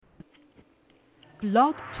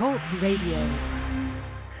Blog Talk Radio.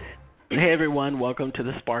 Hey everyone, welcome to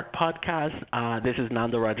the Spark Podcast. This is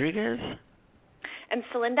Nando Rodriguez. And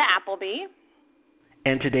Celinda Appleby.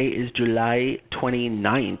 And today is July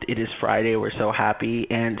 29th. It is Friday. We're so happy.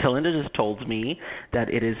 And Celinda just told me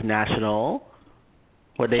that it is National...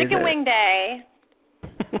 What day Chicken is it? Wing Day.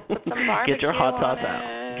 Get your hot sauce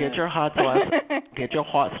out. Get your hot sauce. Get your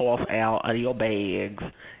hot sauce out of your bags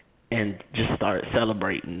and just start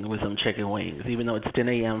celebrating with some chicken wings. Even though it's 10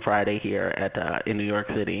 a.m. Friday here at in New York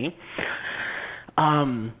City.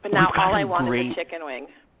 But now all I want is a chicken wing.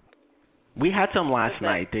 We had some last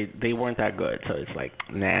night. They weren't that good, so it's like,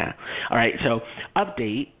 nah. All right, so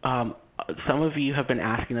update. Some of you have been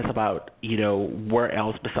asking us about, where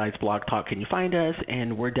else besides Blog Talk can you find us,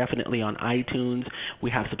 and we're definitely on iTunes. We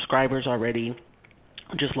have subscribers already.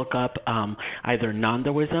 Just look up either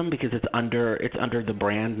Nandoism because it's under the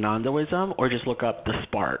brand Nandoism, or just look up The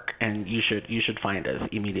Spark, and you should find us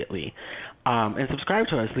immediately. And subscribe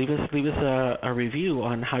to us. Leave us a review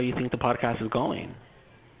on how you think the podcast is going.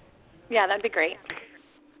 Yeah, that'd be great.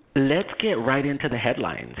 Let's get right into the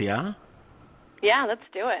headlines, yeah? Yeah, let's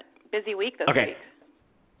do it. Busy week this week.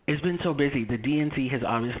 It's been so busy. The DNC has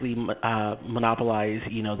obviously monopolized,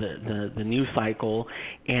 the news cycle,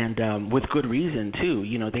 and with good reason, too.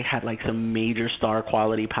 They had, some major star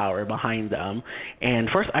quality power behind them. And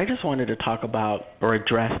first, I just wanted to talk about or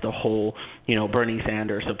address the whole, Bernie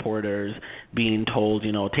Sanders supporters being told,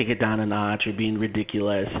 take it down a notch or being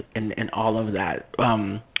ridiculous and all of that.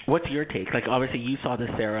 What's your take? Obviously, you saw the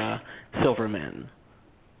Sarah Silverman.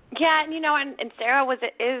 Yeah, and Sarah was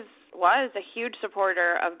a huge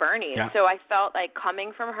supporter of Bernie. Yeah. So I felt like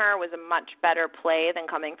coming from her was a much better play than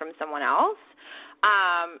coming from someone else.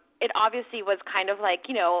 It obviously was kind of like,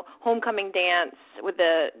 homecoming dance with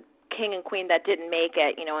the king and queen that didn't make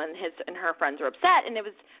it, and her friends were upset. And it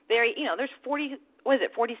was very, there's 46%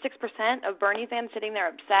 of Bernie fans sitting there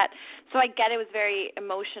upset. So I get it was very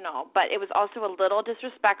emotional, but it was also a little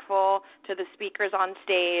disrespectful to the speakers on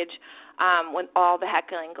stage with all the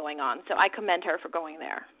heckling going on. So I commend her for going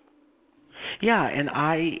there. Yeah, and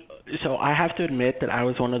I have to admit that I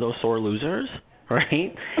was one of those sore losers,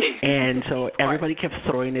 right? And so everybody kept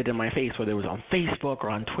throwing it in my face, whether it was on Facebook or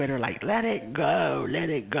on Twitter, let it go.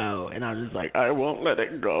 And I was like, I won't let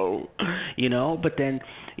it go, But then,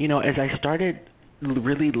 as I started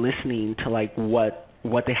really listening to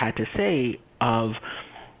what they had to say of,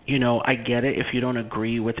 I get it if you don't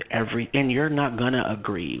agree with and you're not gonna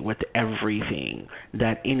agree with everything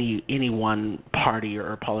that any one party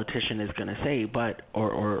or politician is gonna say, but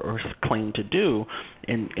or claim to do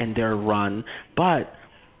in their run, but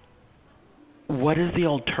what is the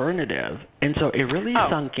alternative? And so it really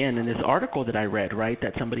sunk in this article that I read, right,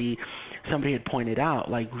 that somebody had pointed out,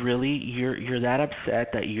 really, you're that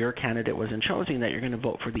upset that your candidate wasn't chosen, that you're going to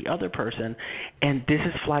vote for the other person, and this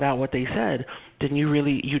is flat out what they said, then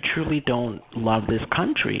you truly don't love this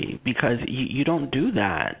country, because you don't do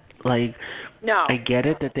that. No. I get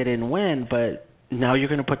it that they didn't win, but now you're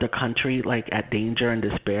going to put the country, at danger and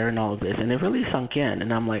despair and all of this, and it really sunk in,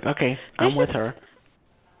 and I'm like, okay, I'm with her.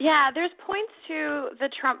 Yeah, there's points to the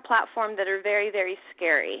Trump platform that are very, very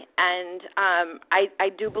scary. And I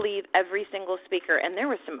do believe every single speaker, and there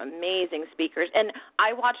were some amazing speakers. And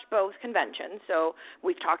I watched both conventions, so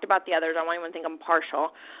we've talked about the others. I don't want anyone to think I'm partial.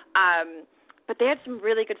 But they had some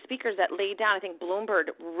really good speakers that laid down. I think Bloomberg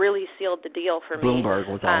really sealed the deal for me. Bloomberg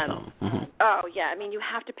was awesome. Mm-hmm. Oh, yeah. You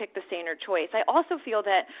have to pick the saner choice. I also feel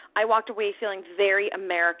that I walked away feeling very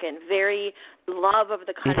American, very love of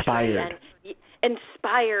the country.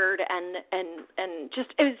 Inspired and just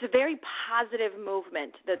it was a very positive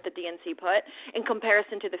movement that the DNC put in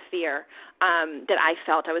comparison to the fear that I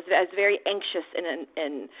felt. I was very anxious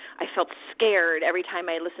and I felt scared every time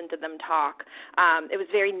I listened to them talk. It was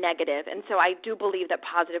very negative, and so I do believe that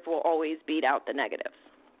positive will always beat out the negatives.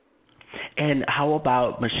 And how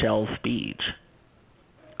about Michelle's speech?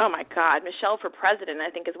 Oh, my God. Michelle for president, I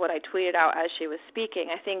think, is what I tweeted out as she was speaking.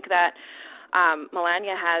 I think that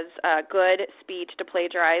Melania has a good speech to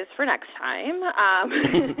plagiarize for next time.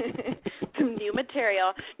 Some new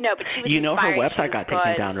material. No, but she was her website got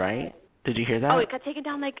taken down, right? Did you hear that? Oh, it got taken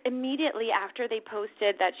down immediately after they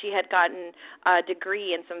posted that she had gotten a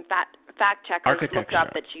degree, and some fact checkers looked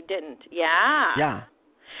up that she didn't. Yeah.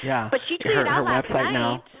 Yeah. But she tweeted out last night.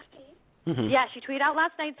 Now. Mm-hmm. Yeah, she tweeted out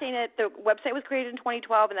last night saying that the website was created in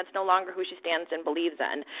 2012 and that's no longer who she stands and believes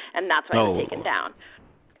in, and that's why it was taken down.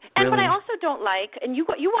 And really? What I also don't like, and you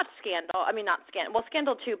watched Scandal. I mean, not Scandal. Well,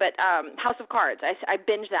 Scandal too, but House of Cards. I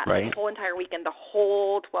binged that the whole entire weekend, the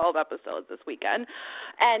whole 12 episodes this weekend.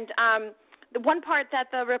 And the one part that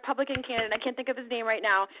the Republican candidate, I can't think of his name right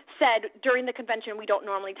now, said during the convention, we don't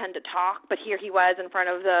normally tend to talk, but here he was in front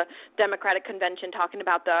of the Democratic convention talking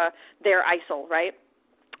about their ISIL, right?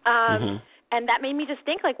 And that made me just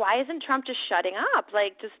think, like, why isn't Trump just shutting up?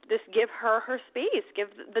 Like, just give her space, give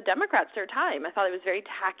the Democrats their time. I thought it was very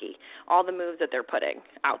tacky, all the moves that they're putting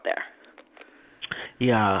out there.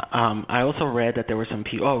 Yeah, I also read that there were some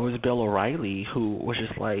people, it was Bill O'Reilly, who was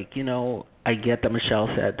just like, I get that Michelle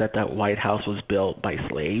said that that White House was built by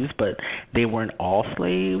slaves, but they weren't all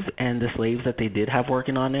slaves, and the slaves that they did have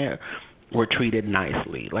working on it were treated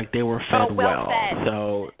nicely. Like, they were fed well. Fed.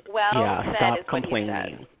 So, stop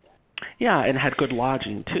complaining. Yeah, and had good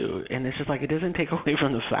lodging, too. And it's just like, it doesn't take away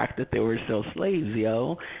from the fact that they were still slaves,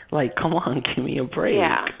 yo. Like, come on, give me a break.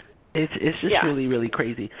 Yeah. It's just really, really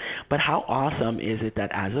crazy. But how awesome is it that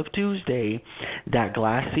as of Tuesday, that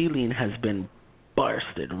glass ceiling has been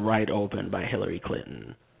bursted right open by Hillary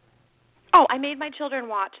Clinton? Oh, I made my children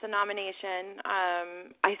watch the nomination.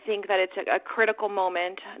 I think that it's a critical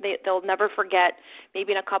moment. They'll never forget,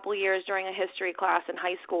 maybe in a couple of years during a history class in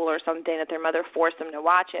high school or something, that their mother forced them to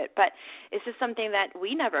watch it. But it's just something that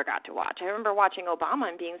we never got to watch. I remember watching Obama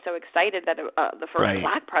and being so excited that the first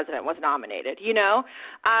black president was nominated,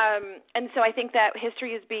 And so I think that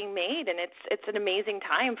history is being made, and it's an amazing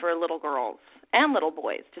time for little girls and little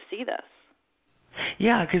boys to see this.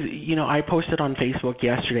 Yeah, because I posted on Facebook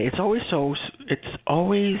yesterday. It's always such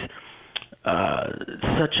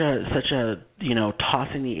a toss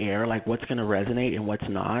in the air, like what's going to resonate and what's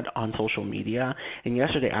not on social media. And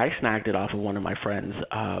yesterday I snagged it off of one of my friends'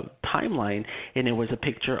 timeline, and it was a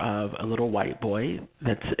picture of a little white boy.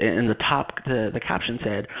 That's in the top. The caption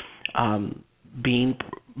said,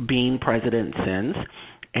 "Being president since."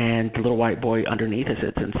 And the little white boy underneath it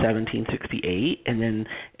said since 1768, and then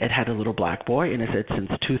it had a little black boy, and it said since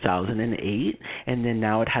 2008, and then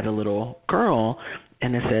now it had a little girl,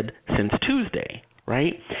 and it said since Tuesday,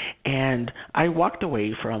 right? And I walked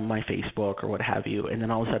away from my Facebook or what have you, and then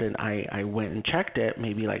all of a sudden I went and checked it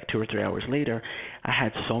maybe like 2 or 3 hours later. I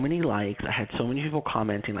had so many likes. I had so many people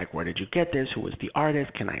commenting like, where did you get this? Who was the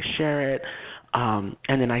artist? Can I share it? And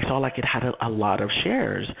then I saw like it had a lot of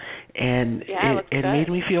shares, and it made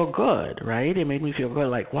me feel good, right? It made me feel good,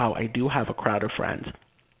 like, wow, I do have a crowd of friends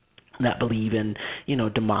that believe in,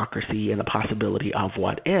 democracy and the possibility of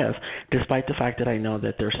what if, despite the fact that I know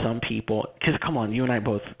that there's some people, because come on, you and I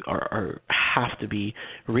both have to be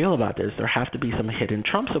real about this. There have to be some hidden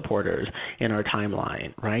Trump supporters in our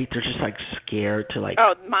timeline, right? They're just like scared to like,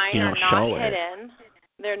 mine are not hidden.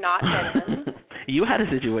 They're not hidden. You had a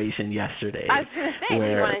situation yesterday. I was going to say, do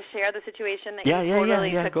you want to share the situation that you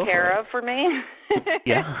totally took care of for me?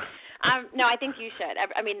 Yeah. No, I think you should.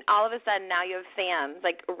 I mean, all of a sudden now you have fans,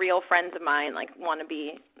 like real friends of mine, like want to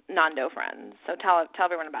be Nando friends. So tell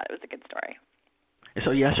everyone about it. It was a good story.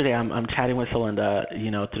 So yesterday I'm chatting with Celinda,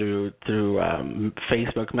 through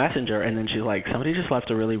Facebook Messenger, and then she's like, somebody just left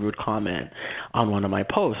a really rude comment on one of my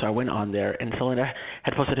posts. So I went on there, and Celinda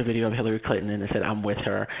had posted a video of Hillary Clinton, and it said, I'm with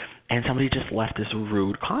her. And somebody just left this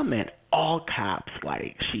rude comment, all caps,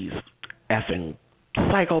 like she's effing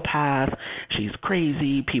psychopath, she's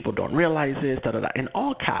crazy, people don't realize this, da-da-da, in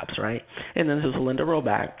all caps, right? And then so Celinda wrote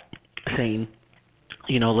back saying,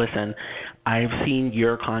 listen, I've seen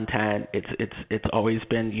your content. It's always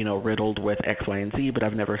been, riddled with X, Y, and Z, but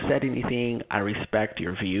I've never said anything. I respect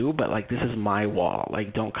your view, but like this is my wall.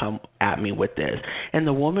 Like don't come at me with this. And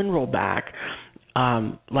the woman wrote back,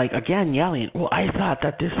 like again yelling, well, I thought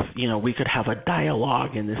that this, we could have a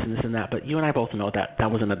dialogue and this and this and that, but you and I both know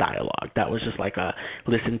that wasn't a dialogue. That was just like a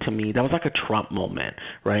listen to me. That was like a Trump moment,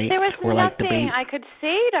 right? There was nothing I could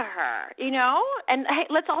say to her, And hey,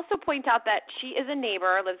 let's also point out that she is a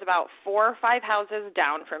neighbor, lives about 4 or 5 houses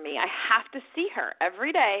down from me. I have to see her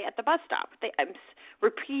every day at the bus stop. I'm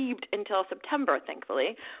reprieved until September,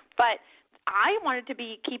 thankfully, but I wanted to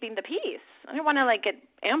be keeping the peace. I didn't want to get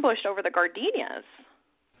ambushed over the gardenias.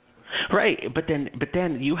 Right, but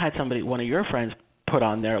then you had one of your friends put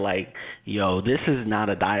on there like, yo, this is not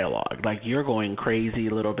a dialogue. Like you're going crazy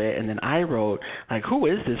a little bit. And then I wrote like, who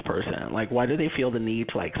is this person? Like why do they feel the need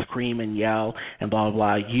to like scream and yell and blah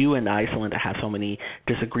blah blah? You and I, Celinda, have so many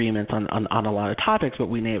disagreements on a lot of topics, but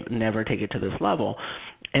we never take it to this level.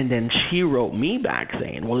 And then she wrote me back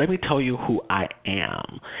saying, well, let me tell you who I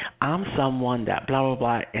am. I'm someone that blah, blah,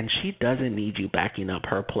 blah, and she doesn't need you backing up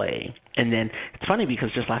her play. And then it's funny because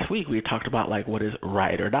just last week we talked about, like, what is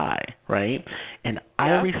ride or die, right? And I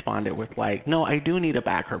responded with, like, no, I do need to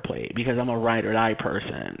back her play because I'm a ride or die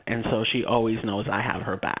person. And so she always knows I have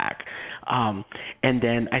her back. And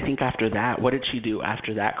then I think after that, what did she do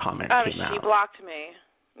after that comment came out? She blocked me.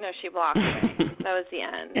 No, she blocked me. That was the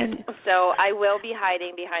end. So I will be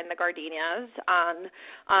hiding behind the gardenias on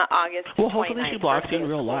August 29th. Well, hopefully she blocks you in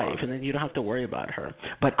real life, and then you don't have to worry about her.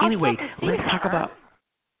 But anyway, let's talk about.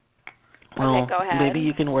 Well, okay, go ahead. Maybe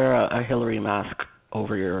you can wear a Hillary mask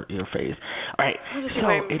over your face. All right. So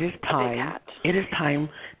it is time. It is time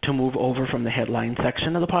to move over from the headline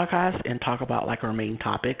section of the podcast and talk about like our main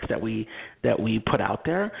topics that we put out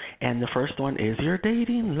there. And the first one is your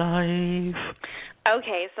dating life.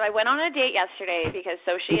 Okay, so I went on a date yesterday because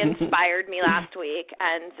Sochi inspired me last week,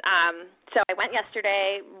 and so I went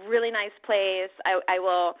yesterday. Really nice place.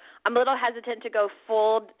 I'm a little hesitant to go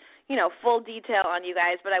full detail on you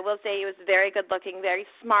guys, but I will say he was very good looking, very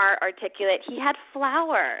smart, articulate. He had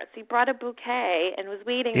flowers. He brought a bouquet and was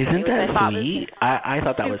waiting for me. Isn't that sweet? I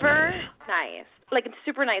thought that was super nice. Like a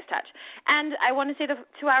super nice touch. And I want to say the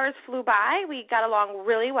 2 hours flew by. We got along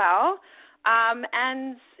really well.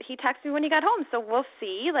 And he texted me when he got home, so we'll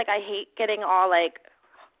see. Like, I hate getting all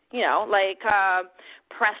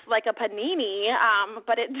pressed like a panini,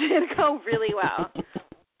 but it did go really well.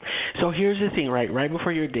 So here's the thing, right? Right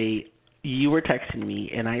before your date, you were texting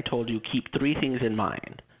me, and I told you keep 3 things in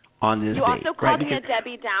mind on this date. You also called me a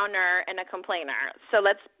Debbie Downer and a complainer. So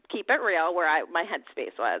let's keep it real where my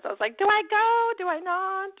headspace was. I was like, do I go? Do I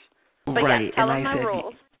not? But right. yes, tell them my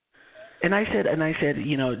rules. And I said,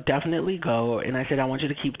 definitely go. And I said, I want you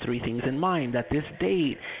to keep 3 things in mind, that this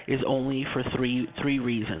date is only for three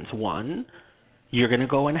reasons. 1, you're going to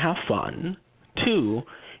go and have fun. 2,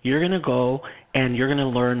 you're going to go and you're going to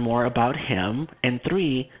learn more about him. And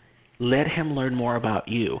 3, let him learn more about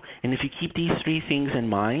you. And if you keep these 3 things in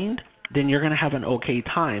mind, then you're going to have an okay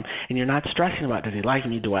time. And you're not stressing about, does he like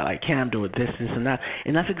me? Do I like him? Do this, and that?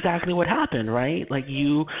 And that's exactly what happened, right? Like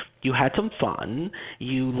you had some fun.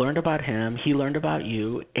 You learned about him. He learned about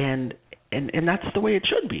you. And that's the way it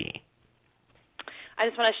should be. I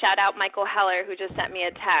just want to shout out Michael Heller, who just sent me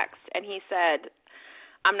a text. And he said,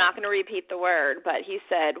 I'm not going to repeat the word, but he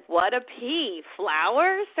said, what a pea,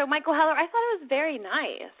 flowers? So, Michael Heller, I thought it was very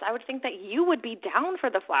nice. I would think that you would be down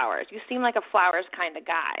for the flowers. You seem like a flowers kind of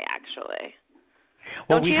guy, actually.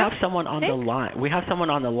 Well, we have someone on the line. We have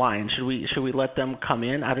someone on the line. Should we let them come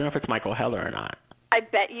in? I don't know if it's Michael Heller or not. I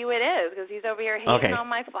bet you it is, because he's over here hating on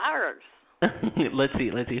my flowers. Let's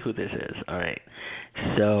see who this is. All right.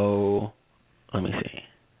 So, let me see.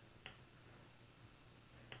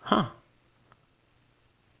 Huh.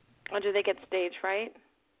 Or do they get stage fright?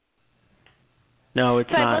 No, it's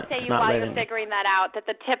not. So I will say while you're figuring that out, that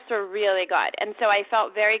the tips were really good. And so I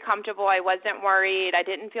felt very comfortable. I wasn't worried. I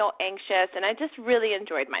didn't feel anxious. And I just really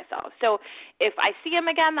enjoyed myself. So if I see him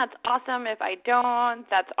again, that's awesome. If I don't,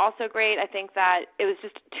 that's also great. I think that it was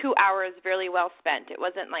just 2 hours really well spent. It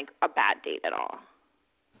wasn't like a bad date at all.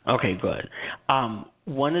 Okay, good.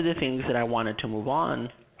 One of the things that I wanted to move on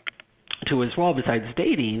to as well, besides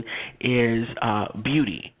dating, is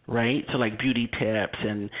beauty, right? So like beauty tips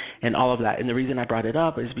and all of that. And the reason I brought it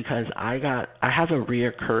up is because I have a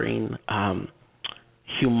reoccurring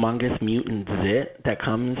humongous mutant zit that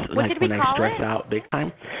comes like when I stress out big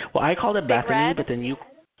time. Well, I called it Bethany, but then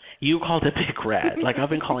you called it Big Red. Like I've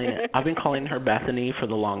been calling her Bethany for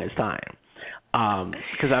the longest time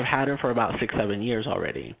because I've had her for about 6-7 years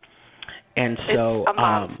already. And so it's a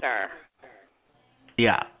monster.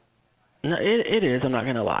 Yeah. No, it is. I'm not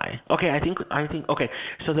gonna lie. Okay, I think. Okay,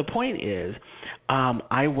 so the point is,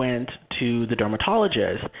 I went to the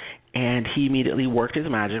dermatologist, and he immediately worked his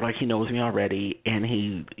magic, like he knows me already, and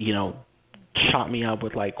he, shot me up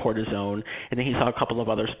with like cortisone, and then he saw a couple of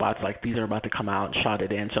other spots like these are about to come out, and shot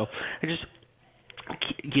it in. So I just,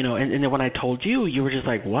 and then when I told you, you were just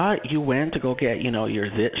like, what? You went to go get, your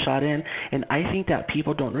zit shot in? And I think that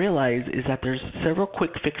people don't realize is that there's several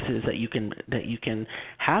quick fixes that you can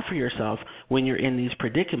have for yourself when you're in these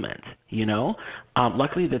predicaments,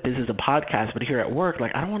 Luckily that this is a podcast, but here at work,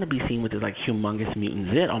 like I don't want to be seen with this like humongous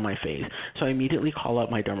mutant zit on my face. So I immediately call up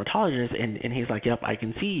my dermatologist, and he's like, yep, I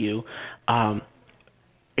can see you.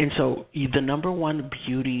 And so the number one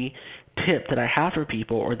beauty tip that I have for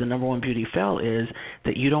people, or the number one beauty fail, is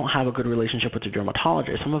that you don't have a good relationship with your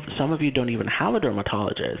dermatologist. Some of you don't even have a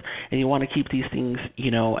dermatologist, and you want to keep these things,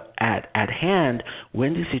 at hand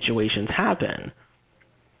when these situations happen.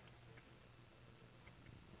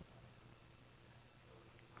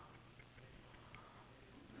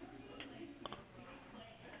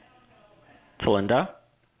 Linda?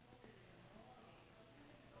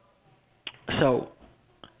 So,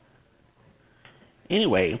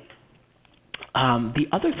 anyway, the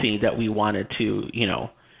other thing that we wanted to,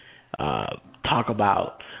 talk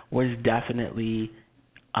about was definitely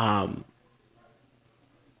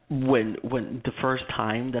when the first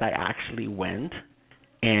time that I actually went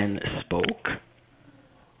and spoke.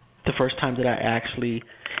 The first time that I actually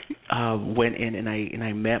went in and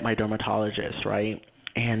I met my dermatologist, right?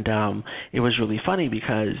 And it was really funny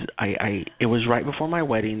because it was right before my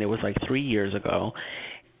wedding. It was like 3 years ago.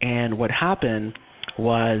 And what happened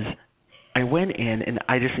was I went in and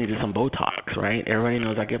I just needed some Botox, right? Everybody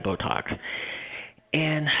knows I get Botox.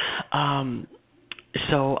 And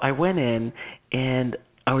so I went in and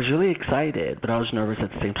I was really excited, but I was nervous at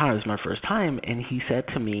the same time. It was my first time. And he said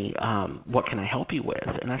to me, what can I help you with?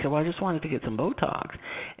 And I said, well, I just wanted to get some Botox.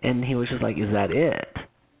 And he was just like, is that it?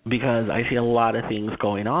 Because I see a lot of things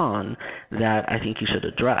going on that I think you should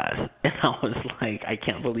address. And I was like, I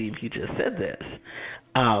can't believe you just said this.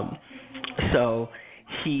 So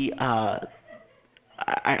he, I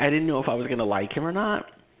didn't know if I was going to like him or not,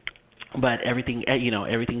 but everything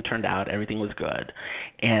turned out, everything was good.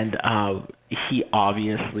 And he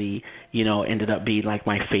obviously, ended up being like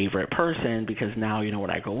my favorite person because now,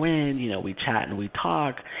 when I go in, we chat and we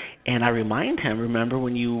talk. And I remind him, remember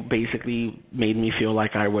when you basically made me feel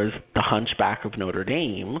like I was the Hunchback of Notre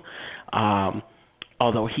Dame,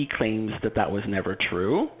 although he claims that was never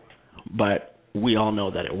true, but we all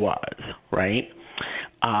know that it was, right?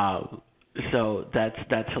 So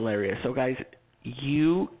that's hilarious. So guys,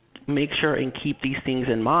 you make sure and keep these things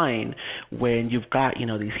in mind when you've got,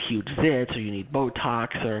 these huge zits or you need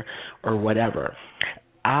Botox or whatever.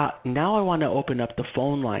 Now I want to open up the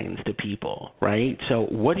phone lines to people, right? So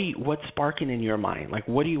what's sparking in your mind? Like,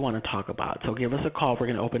 what do you want to talk about? So give us a call. We're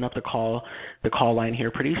going to open up the call line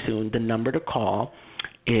here pretty soon. The number to call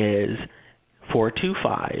is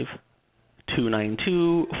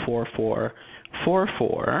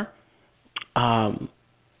 425-292-4444.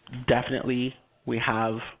 Definitely we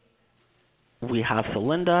have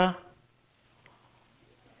Celinda.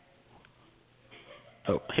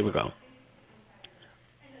 Oh, here we go.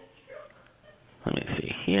 Let me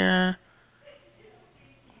see here.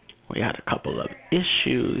 We had a couple of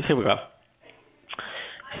issues. Here we go.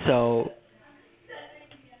 So,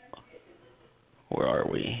 where are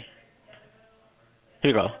we?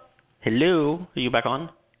 Here we go. Hello, are you back on?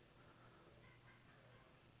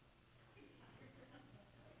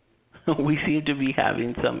 We seem to be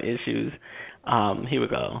having some issues. Here we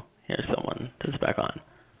go. Here's someone that's back on.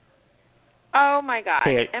 Oh my God.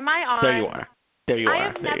 Hey, am I on? There you are. I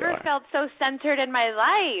have never felt so centered in my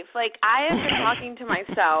life. Like, I have been talking to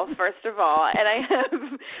myself, first of all, and I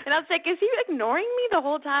was like, is he ignoring me the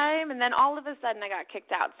whole time? And then all of a sudden I got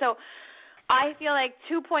kicked out. So I feel like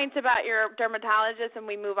 2 points about your dermatologist, and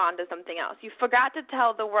we move on to something else. You forgot to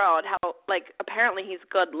tell the world how, apparently he's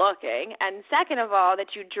good looking, and second of all,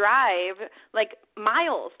 that you drive,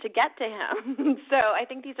 miles to get to him. So I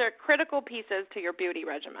think these are critical pieces to your beauty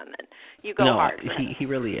regimen that you go hard for. He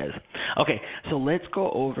really is. Okay, so let's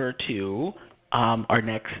go over to our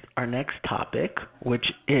next topic,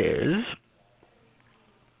 which is,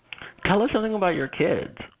 tell us something about your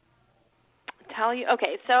kids. Tell you.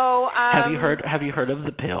 Okay, so have you heard of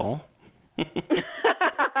the pill?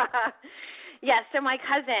 Yes, so my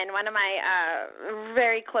cousin, one of my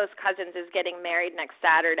very close cousins, is getting married next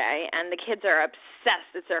Saturday, and the kids are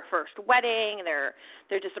obsessed. It's their first wedding. They're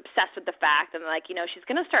just obsessed with the fact, and she's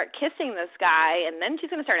going to start kissing this guy, and then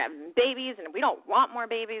she's going to start having babies, and we don't want more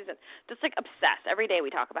babies, and just obsessed. Every day we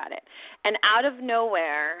talk about it. And out of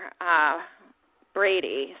nowhere,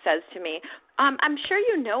 Brady says to me, I'm sure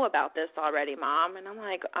you know about this already, Mom. And I'm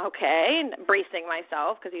like, okay, and bracing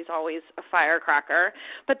myself because he's always a firecracker.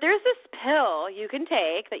 But there's this pill you can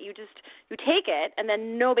take that you take it and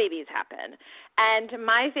then no babies happen. And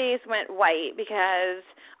my face went white because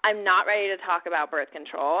I'm not ready to talk about birth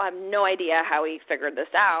control. I have no idea how he figured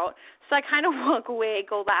this out. So I kind of walk away,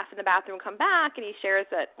 go laugh in the bathroom, come back, and he shares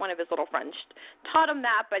that one of his little friends taught him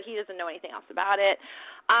that, but he doesn't know anything else about it.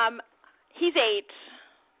 He's 8.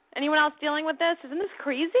 Anyone else dealing with this? Isn't this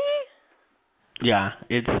crazy? Yeah,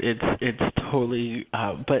 it's totally.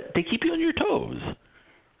 But they keep you on your toes.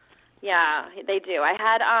 Yeah, they do.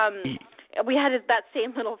 We had that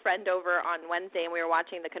same little friend over on Wednesday, and we were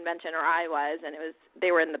watching the convention, or I was, and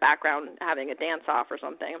they were in the background having a dance off or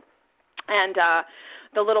something. And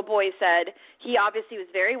the little boy said he obviously was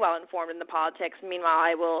very well informed in the politics. Meanwhile,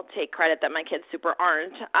 I will take credit that my kids super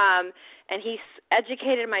aren't. And he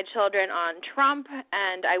educated my children on Trump,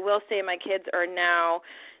 and I will say my kids are now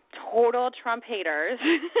total Trump haters.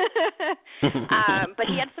 But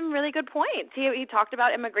he had some really good points. He talked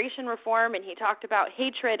about immigration reform, and he talked about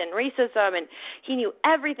hatred and racism, and he knew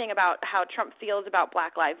everything about how Trump feels about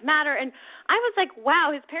Black Lives Matter. And I was like,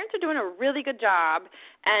 wow, his parents are doing a really good job,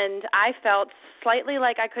 and I felt slightly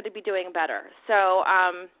like I could be doing better. So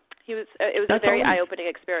it was a very eye-opening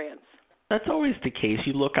experience. That's always the case.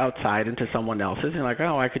 You look outside into someone else's and you're like,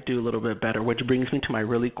 oh, I could do a little bit better, which brings me to my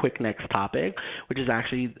really quick next topic, which is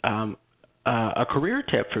actually a career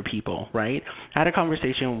tip for people, right? I had a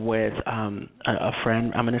conversation with a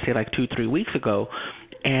friend, I'm going to say like 2-3 weeks ago,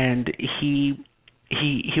 and he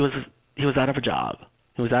was out of a job.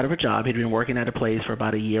 He was out of a job. He'd been working at a place for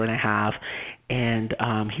about a year and a half, and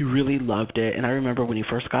he really loved it. And I remember when he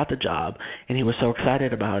first got the job, and he was so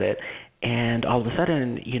excited about it. And all of a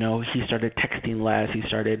sudden, he started texting less. He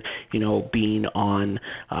started, being on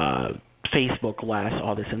Facebook less,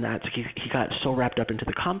 all this and that. So he got so wrapped up into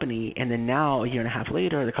the company. And then now, a year and a half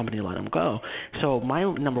later, the company let him go. So my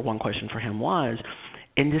number one question for him was,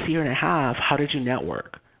 in this year and a half, how did you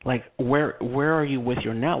network? Like, where are you with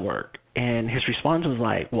your network? And his response was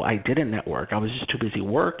like, well, I didn't network. I was just too busy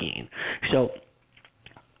working. So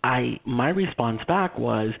my response back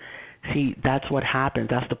was, see, that's what happens.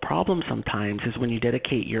 That's the problem sometimes, is when you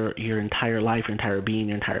dedicate your entire life, your entire being,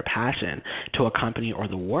 your entire passion to a company or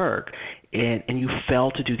the work, and you fail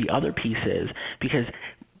to do the other pieces, because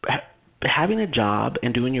having a job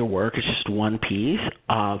and doing your work is just one piece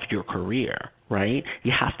of your career, right?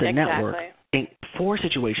 You have to network for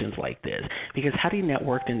situations like this, because had he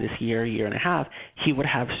networked in this year and a half, he would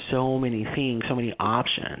have so many things, so many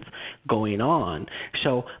options going on.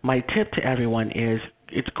 So my tip to everyone is,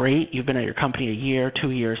 it's great you've been at your company a year,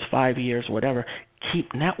 2 years, 5 years, whatever.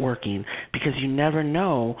 Keep networking, because you never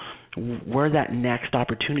know where that next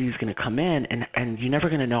opportunity is going to come in, and you're never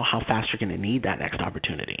going to know how fast you're going to need that next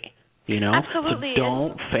opportunity. Absolutely. So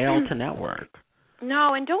don't fail to network.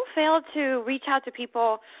 No, and don't fail to reach out to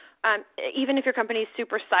people. Even if your company is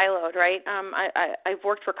super siloed, right? I've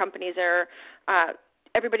worked for companies that are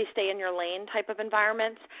everybody stay in your lane type of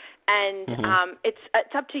environments, and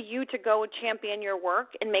it's up to you to go champion your work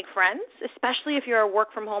and make friends, especially if you're a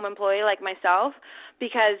work-from-home employee like myself,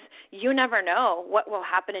 because you never know what will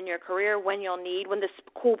happen in your career, when this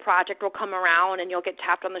cool project will come around and you'll get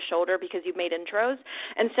tapped on the shoulder because you've made intros.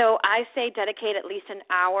 And so I say dedicate at least an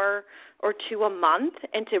hour or two a month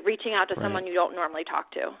into reaching out to someone you don't normally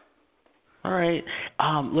talk to. All right.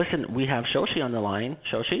 Listen, we have Shoshi on the line.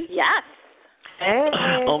 Shoshi? Yes. Hey.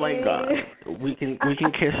 Oh my God. We can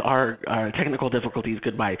kiss our technical difficulties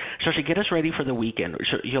goodbye. Shoshi, get us ready for the weekend.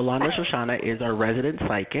 Yolanda Shoshana is our resident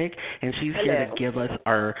psychic, and she's here to give us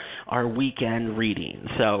our weekend reading.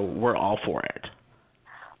 So we're all for it.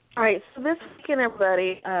 All right. So this weekend,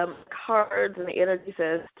 everybody, cards and the energy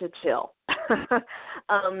says to chill.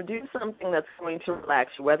 Do something that's going to relax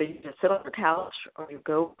you, whether you just sit on the couch or you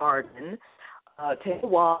go garden. Take a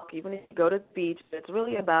walk, even if you go to the beach. It's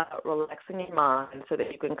really about relaxing your mind so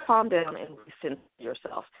that you can calm down and recenter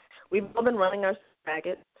yourself. We've all been running our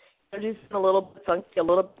ragged. Energy's been a little bit funky, a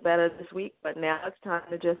little bit better this week, but now it's time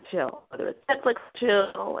to just chill. Whether it's Netflix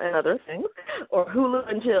chill and other things, or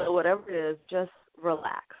Hulu and chill, whatever it is, just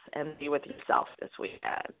relax and be with yourself this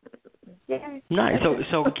weekend. Yeah. Nice.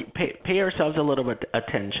 So pay ourselves a little bit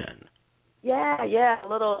attention. Yeah, a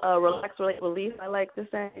little relax, relief. I like to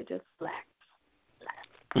say, just relax.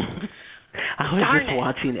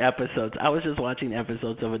 I was just watching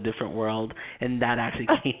episodes of A Different World, and that actually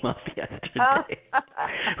came up yesterday.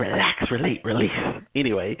 Relax, release.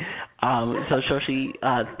 Anyway, so Shoshi,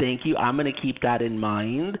 thank you. I'm going to keep that in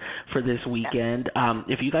mind for this weekend.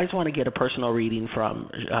 If you guys want to get a personal reading from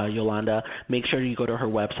Yolanda, make sure you go to her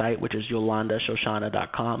website, which is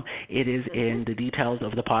yolandashoshana.com. It is in the details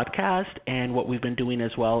of the podcast, and what we've been doing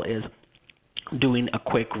as well is doing a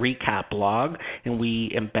quick recap blog, and we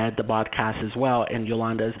embed the podcast as well, and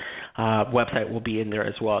Yolanda's website will be in there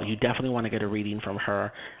as well. You definitely want to get a reading from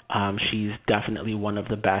her. She's definitely one of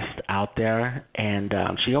the best out there, and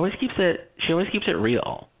she always keeps it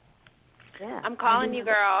real. Yeah. I'm calling you,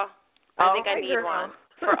 girl. I think I need one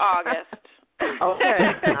for August.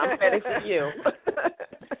 Okay, I'm ready for you.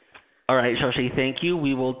 All right, Shoshi, thank you.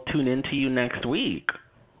 We will tune in to you next week.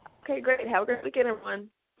 Okay, great. Have a great weekend, everyone.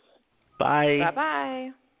 Bye. Bye-bye.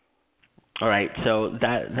 All right, so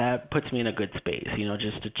that puts me in a good space,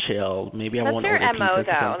 just to chill. Maybe I won't order pizza. That's your MO,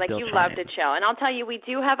 though. Like, you trying. love to chill. And I'll tell you, we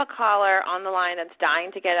do have a caller on the line that's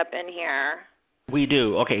dying to get up in here. We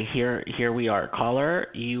do. Okay, here we are. Caller,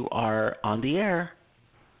 you are on the air.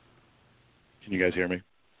 Can you guys hear me?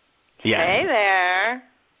 Yeah. Hey there.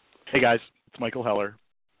 Hey, guys. It's Michael Heller.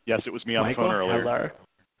 Yes, it was me on the phone earlier. Heller.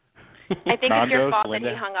 I think it's your fault Linda.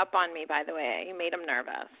 that he hung up on me, by the way. You made him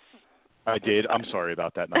nervous. I did. I'm sorry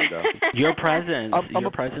about that, Nando. Your presence,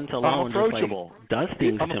 presence alone I'm approachable. Just does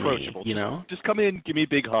things I'm to approachable. me, Just come in, give me a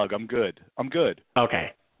big hug. I'm good.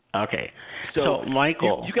 Okay. So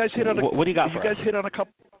Michael, you guys hit on what do you got for us? You guys hit on a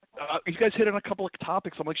couple. you guys hit on a couple of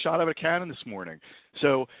topics. I'm like shot out of a cannon this morning.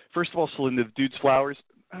 So, first of all, Celinda, the dude's flowers,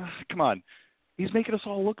 come on. He's making us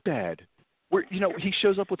all look bad. He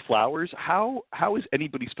shows up with flowers. How is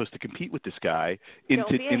anybody supposed to compete with this guy in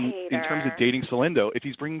terms of dating Celinda if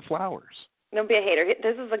he's bringing flowers? Don't be a hater.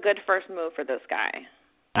 This is a good first move for this guy.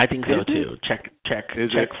 I think so too. Check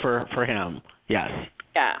for him. Yes.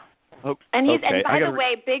 Yeah. Oh, and okay. And by the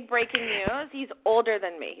way, big breaking news, he's older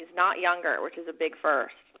than me. He's not younger, which is a big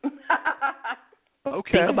first.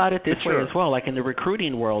 Okay. Think about it this way as well, like in the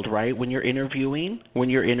recruiting world, right? When you're interviewing,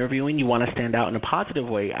 you want to stand out in a positive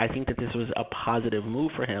way. I think that this was a positive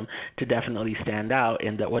move for him to definitely stand out.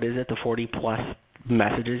 And that, what is it, the 40-plus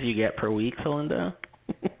messages you get per week, Celinda?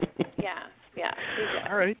 Yeah.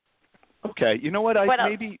 All right. Okay. You know what?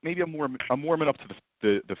 Maybe I'm warming up to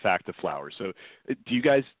the fact of flowers. So, do you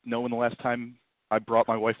guys know when the last time I brought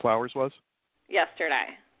my wife flowers was? Yesterday.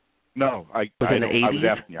 No, I was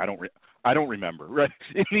asking you. I don't remember. Right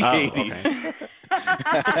in the 80s.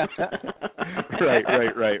 Okay.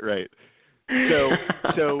 Right.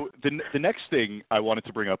 So the next thing I wanted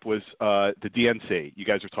to bring up was the DNC. You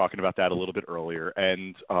guys were talking about that a little bit earlier,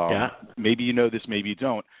 and maybe you know this, maybe you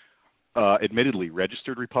don't. Admittedly,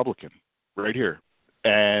 registered Republican, right here,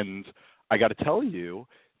 and I got to tell you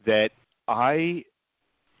that I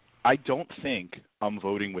don't think I'm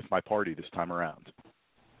voting with my party this time around.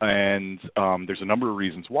 And there's a number of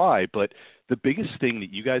reasons why, but the biggest thing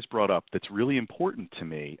that you guys brought up that's really important to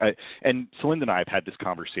me, and Celinda and I have had this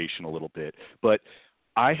conversation a little bit, but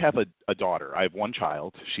I have a daughter. I have one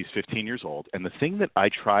child. She's 15 years old. And the thing that I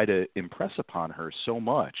try to impress upon her so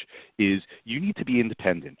much is you need to be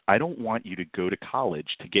independent. I don't want you to go to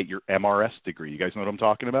college to get your MRS degree. You guys know what I'm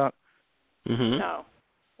talking about? Mm-hmm. No.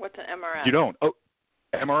 What's an MRS? You don't? Oh,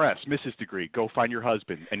 MRS, Mrs. degree. Go find your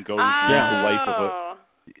husband and go live the life of a...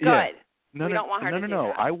 Good. Yeah. No, we don't want her to do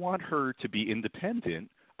that. I want her to be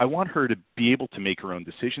independent. I want her to be able to make her own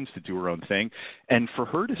decisions, to do her own thing, and for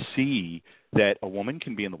her to see that a woman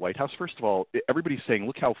can be in the White House. First of all, everybody's saying,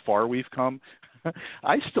 look how far we've come.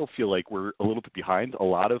 I still feel like we're a little bit behind a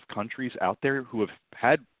lot of countries out there who have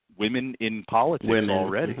had women in politics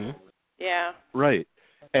already. Mm-hmm. Yeah. Right.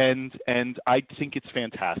 And I think it's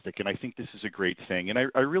fantastic, and I think this is a great thing, and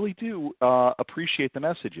I really do appreciate the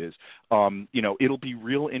messages. It'll be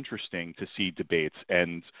real interesting to see debates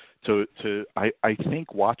and I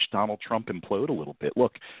think watch Donald Trump implode a little bit.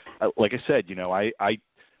 Look, like I said,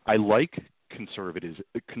 I like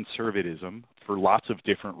conservatism for lots of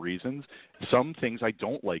different reasons. Some things I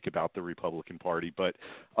don't like about the Republican Party, but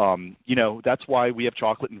that's why we have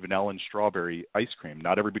chocolate and vanilla and strawberry ice cream.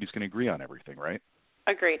 Not everybody's going to agree on everything, right?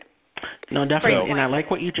 Agreed. No, definitely. And I like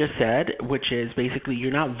what you just said, which is basically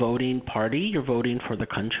you're not voting party, you're voting for the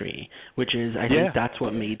country, which is, I think that's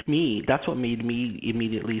what made me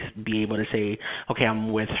immediately be able to say, okay,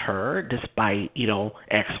 I'm with her despite,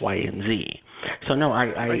 X, Y, and Z. So no,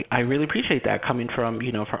 I really appreciate that coming from,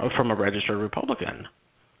 from a registered Republican.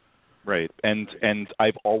 Right. And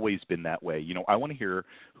I've always been that way. I want to hear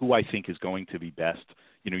who I think is going to be best.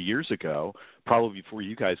 Years ago, probably before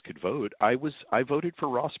you guys could vote, I voted for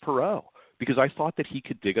Ross Perot because I thought that he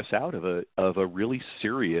could dig us out of a really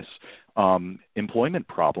serious employment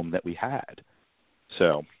problem that we had.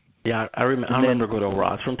 So yeah, I remember good old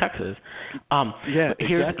Ross from Texas.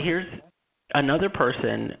 Here's another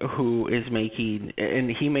person who is making,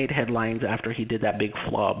 and he made headlines after he did that big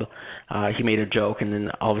flub. He made a joke, and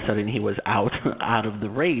then all of a sudden he was out of the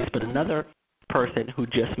race. But another person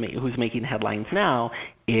who's making headlines now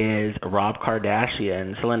is Rob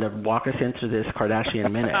Kardashian. Celinda, walk us into this Kardashian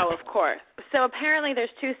minute. Oh, of course. So apparently there's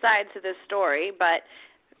two sides to this story, but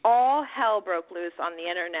all hell broke loose on the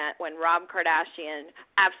internet when Rob Kardashian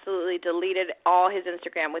absolutely deleted all his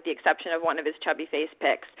Instagram with the exception of one of his chubby face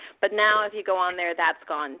pics. But now if you go on there, that's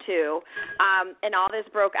gone too. And all this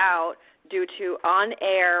broke out due to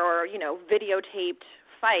on-air or, videotaped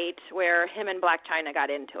fight where him and Blac Chyna got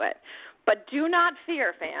into it. But do not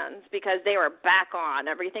fear, fans, because they were back on.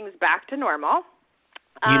 Everything's back to normal.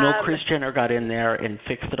 Kris Jenner got in there and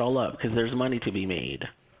fixed it all up because there's money to be made.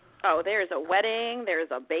 Oh, there's a wedding. There's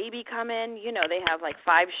a baby coming. They have like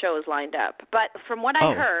 5 shows lined up. But from what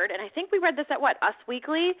I heard, and I think we read this at Us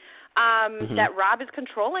Weekly, that Rob is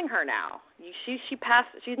controlling her now.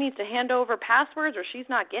 She needs to hand over passwords or she's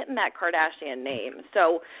not getting that Kardashian name.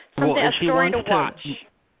 So a story to watch.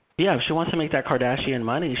 Yeah, if she wants to make that Kardashian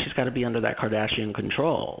money, she's got to be under that Kardashian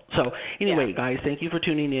control. So anyway, guys, thank you for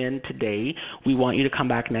tuning in today. We want you to come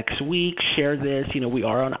back next week, share this. We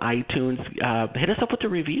are on iTunes. Hit us up with a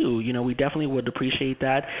review. We definitely would appreciate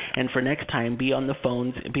that. And for next time, be on the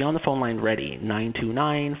phone line ready,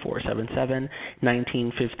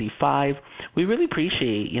 929-477-1955. We really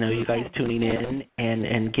appreciate, you guys tuning in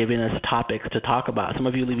and giving us topics to talk about. Some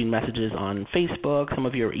of you leaving messages on Facebook, some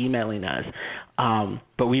of you are emailing us.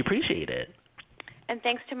 But we appreciate it. And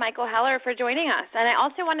thanks to Michael Heller for joining us. And I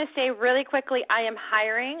also want to say really quickly, I am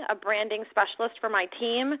hiring a branding specialist for my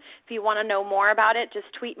team. If you want to know more about it, just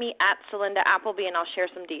tweet me at Celinda Appleby, and I'll share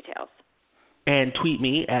some details. And tweet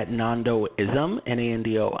me at Nandoism,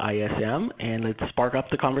 Nandoism, and let's spark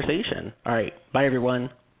up the conversation. All right. Bye,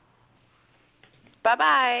 everyone.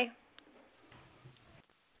 Bye-bye.